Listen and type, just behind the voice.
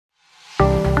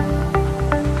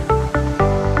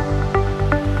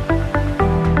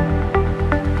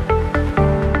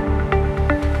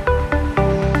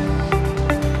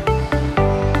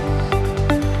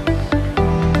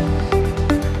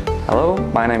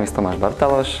name is Tomas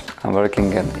Bartalos. I'm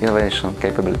working at Innovation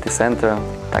Capability Center,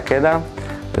 Takeda,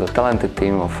 with a talented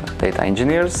team of data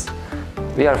engineers.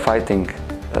 We are fighting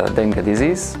dengue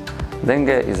disease.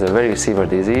 Dengue is a very severe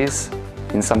disease.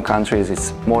 In some countries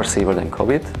it's more severe than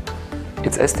COVID.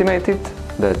 It's estimated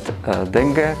that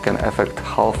dengue can affect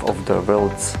half of the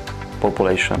world's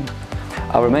population.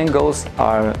 Our main goals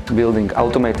are building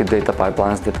automated data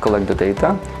pipelines that collect the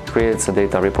data, creates a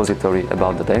data repository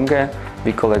about the dengue.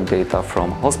 We collect data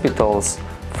from hospitals,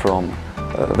 from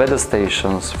weather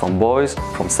stations, from buoys,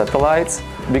 from satellites,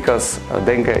 because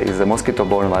dengue is a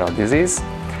mosquito-borne viral disease,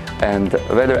 and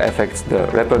weather affects the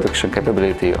reproduction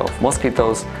capability of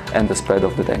mosquitoes and the spread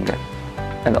of the dengue.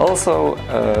 And also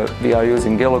we are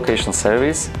using geolocation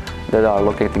service that are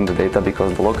locating the data,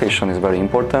 because the location is very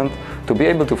important to be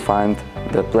able to find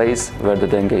the place where the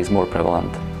dengue is more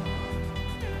prevalent.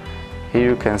 Here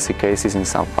you can see cases in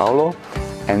São Paulo,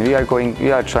 and we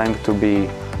are trying to be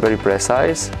very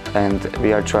precise, and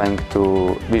we are trying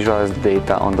to visualize the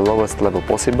data on the lowest level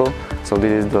possible. So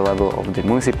this is the level of the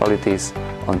municipalities,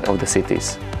 of the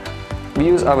cities. We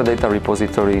use our data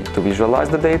repository to visualize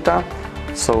the data,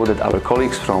 so that our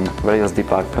colleagues from various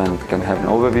departments can have an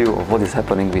overview of what is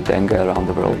happening with dengue around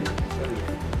the world.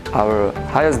 Our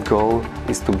highest goal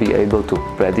is to be able to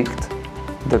predict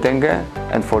the dengue,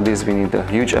 and for this we need a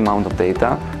huge amount of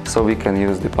data, so we can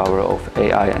use the power of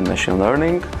AI and machine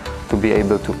learning to be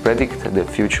able to predict the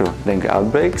future dengue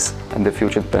outbreaks and the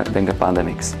future dengue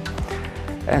pandemics.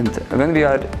 And when we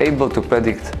are able to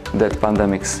predict that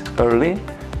pandemics early,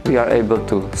 we are able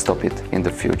to stop it in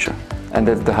the future. And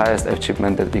that's the highest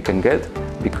achievement that we can get,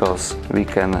 because we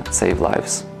can save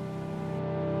lives.